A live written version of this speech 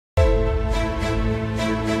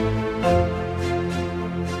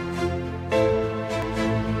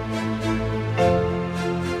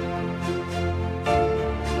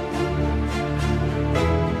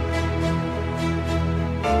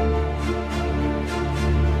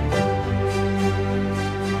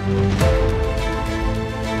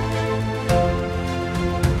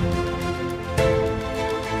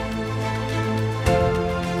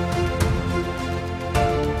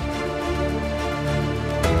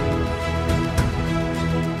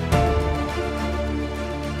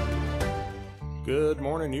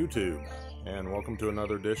morning, YouTube, and welcome to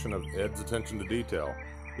another edition of Ed's Attention to Detail.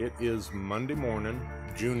 It is Monday morning,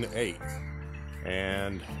 June 8th,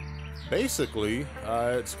 and basically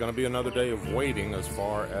it's going to be another day of waiting as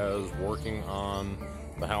far as working on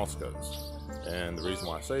the house goes. And the reason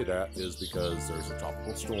why I say that is because there's a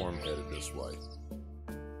tropical storm headed this way.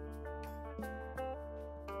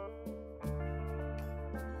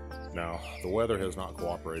 Now, the weather has not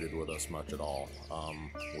cooperated with us much at all.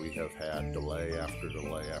 We have had delay after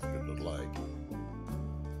delay after delay.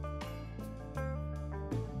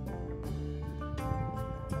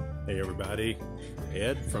 Hey everybody,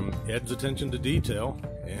 Ed from Ed's Attention to Detail,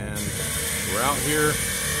 and we're out here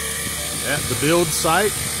at the build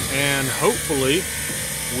site, and hopefully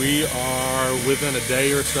we are within a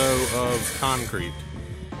day or so of concrete.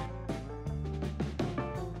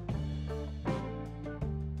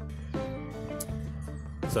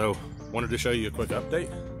 So, wanted to show you a quick update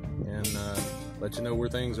and let you know where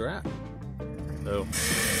things are at. So,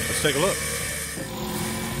 let's take a look.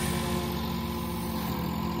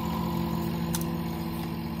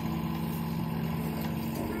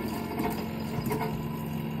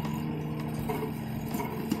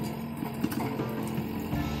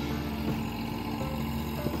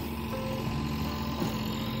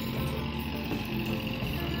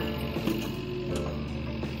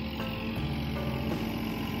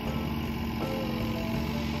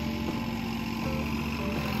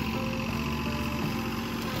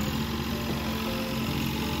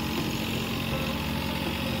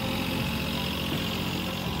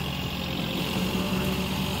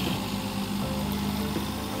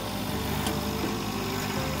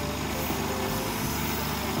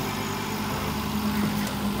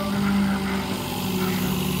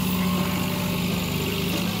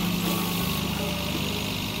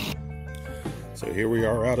 So here we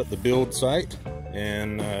are out at the build site,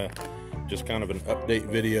 and just kind of an update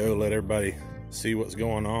video, let everybody see what's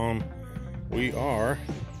going on. We are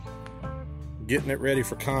getting it ready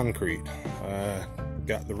for concrete.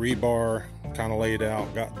 Got the rebar kind of laid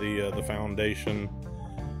out, got the foundation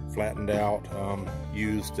flattened out.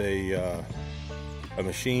 Used a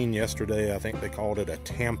machine yesterday. I think they called it a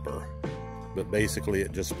tamper, but basically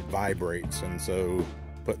it just vibrates, and so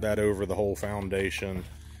put that over the whole foundation.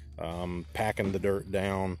 Packing the dirt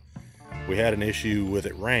down. We had an issue with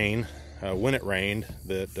it when it rained,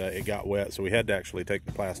 that it got wet, so we had to actually take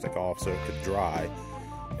the plastic off so it could dry.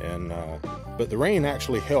 And but the rain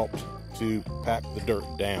actually helped to pack the dirt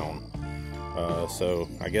down, so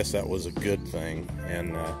I guess that was a good thing.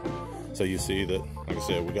 And so you see that, like I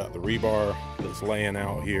said, we got the rebar that's laying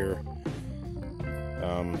out here,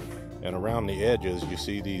 and around the edges you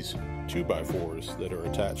see these 2x4s that are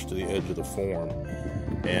attached to the edge of the form,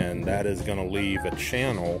 and that is going to leave a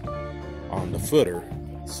channel on the footer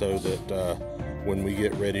so that when we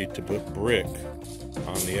get ready to put brick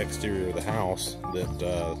on the exterior of the house,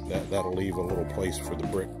 that'll leave a little place for the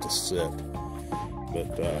brick to sit.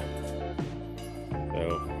 But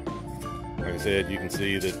so, like I said, you can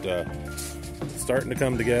see that it's starting to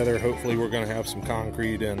come together. Hopefully we're going to have some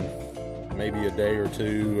concrete in maybe a day or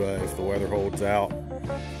two if the weather holds out.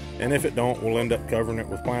 And if it don't, we'll end up covering it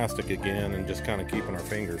with plastic again and just kind of keeping our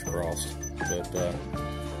fingers crossed. But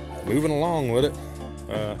moving along with it.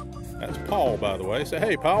 That's Paul, by the way. Say,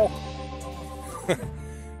 hey, Paul.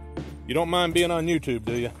 You don't mind being on YouTube,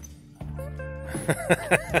 do you?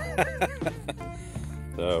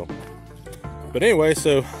 But anyway,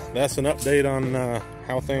 so that's an update on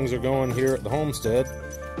how things are going here at the homestead.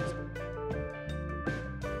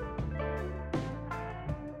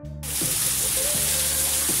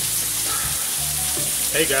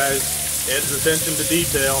 Hey guys, Ed's Attention to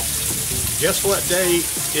Detail. Guess what day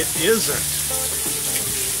it isn't?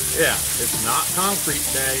 Yeah, it's not concrete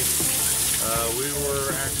day. We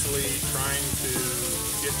were actually trying to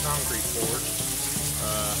get concrete poured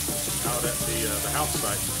out at the house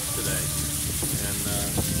site today. And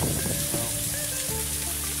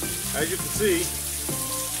as you can see,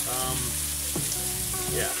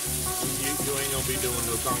 yeah, you ain't gonna be doing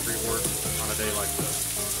no concrete work on a day like this.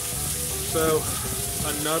 So,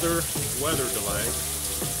 another weather delay.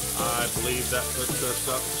 I believe that puts us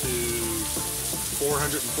up to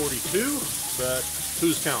 442, but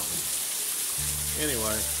who's counting?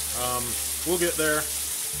 Anyway, we'll get there.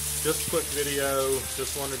 Just a quick video.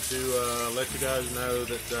 Just wanted to let you guys know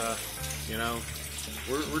that, you know,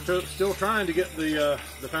 we're still trying to get the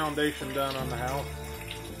foundation done on the house,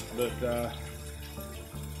 but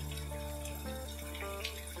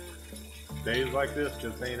days like this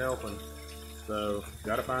just ain't helping. So,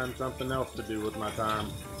 gotta find something else to do with my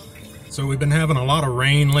time. So we've been having a lot of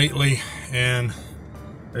rain lately, and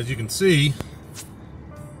as you can see,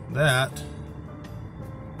 that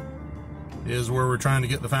is where we're trying to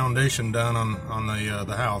get the foundation done on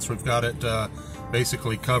the house. We've got it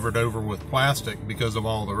basically covered over with plastic because of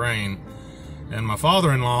all the rain. And my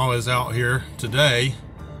father-in-law is out here today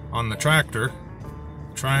on the tractor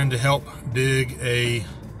trying to help dig a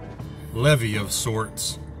levee of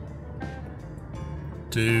sorts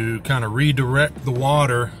to kind of redirect the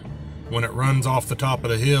water when it runs off the top of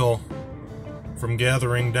the hill from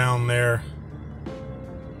gathering down there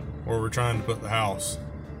where we're trying to put the house.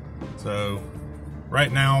 So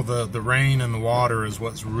right now the rain and the water is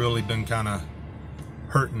what's really been kind of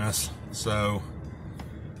hurting us. So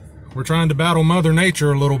we're trying to battle Mother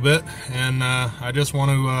Nature a little bit, and I just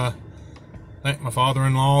want to thank my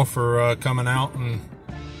father-in-law for coming out and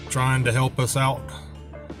trying to help us out,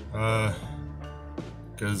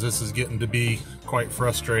 because this is getting to be quite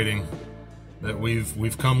frustrating that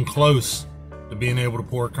we've come close to being able to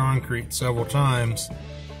pour concrete several times,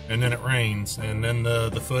 and then it rains, and then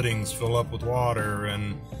the footings fill up with water,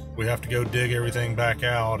 and we have to go dig everything back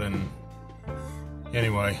out. And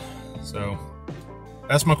anyway, so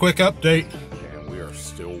that's my quick update. And we are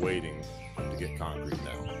still waiting to get concrete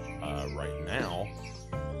now. Right now,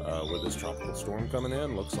 with this tropical storm coming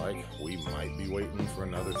in, looks like we might be waiting for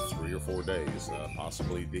another 3 or 4 days,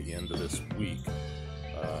 possibly the end of this week.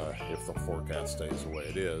 If the forecast stays the way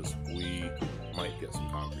it is, we might get some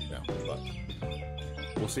concrete down, but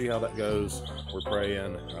we'll see how that goes. We're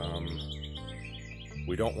praying.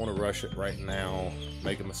 We don't want to rush it right now,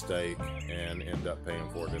 make a mistake, and end up paying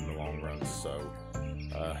for it in the long run. So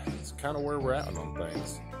it's kind of where we're at on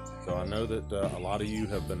things. So I know that a lot of you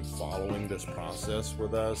have been following this process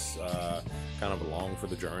with us, kind of along for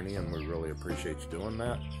the journey, and we really appreciate you doing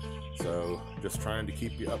that. So just trying to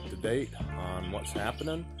keep you up to date on what's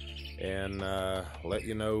happening, and let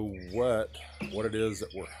you know what it is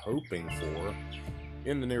that we're hoping for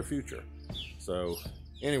in the near future. So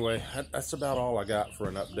anyway, that's about all I got for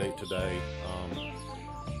an update today.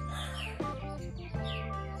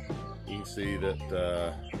 You can see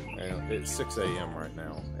that it's 6 a.m. right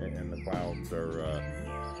now, and the clouds are,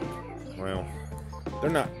 well, they're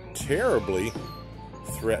not terribly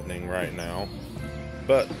threatening right now,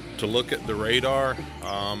 but to look at the radar,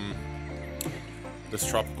 this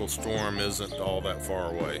tropical storm isn't all that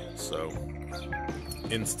far away. So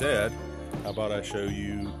instead, how about I show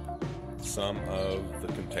you some of the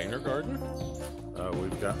container garden?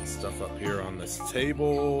 We've got stuff up here on this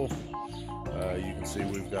table. You can see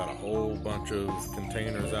we've got a whole bunch of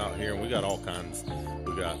containers out here, and we got all kinds.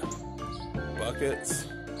 We got buckets.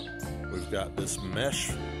 We've got this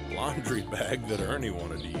mesh laundry bag that Ernie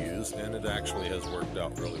wanted to use, and it actually has worked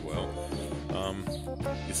out really well.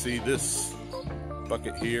 You see this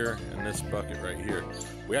bucket here and this bucket right here.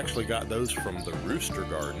 We actually got those from the Rooster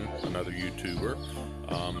Garden, another YouTuber.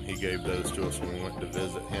 He gave those to us when we went to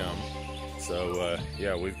visit him. So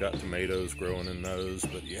yeah, we've got tomatoes growing in those,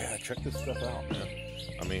 but yeah, check this stuff out, man.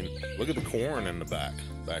 I mean, look at the corn in the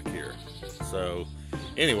back here. So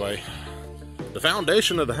anyway, the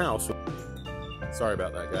foundation of the house, sorry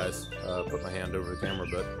about that, guys, put my hand over the camera,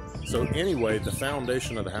 but so anyway, the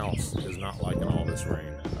foundation of the house is not liking all this rain.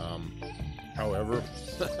 However,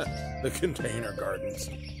 the container garden's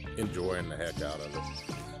enjoying the heck out of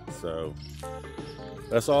it. So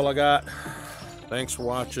that's all I got. Thanks for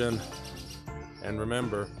watching. And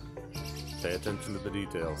remember, pay attention to the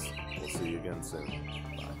details. We'll see you again soon.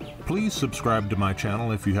 Bye. Please subscribe to my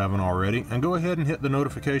channel if you haven't already, and go ahead and hit the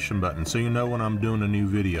notification button so you know when I'm doing a new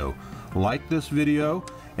video. Like this video,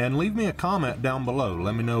 and leave me a comment down below.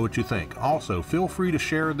 Let me know what you think. Also, feel free to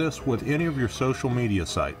share this with any of your social media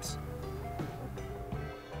sites.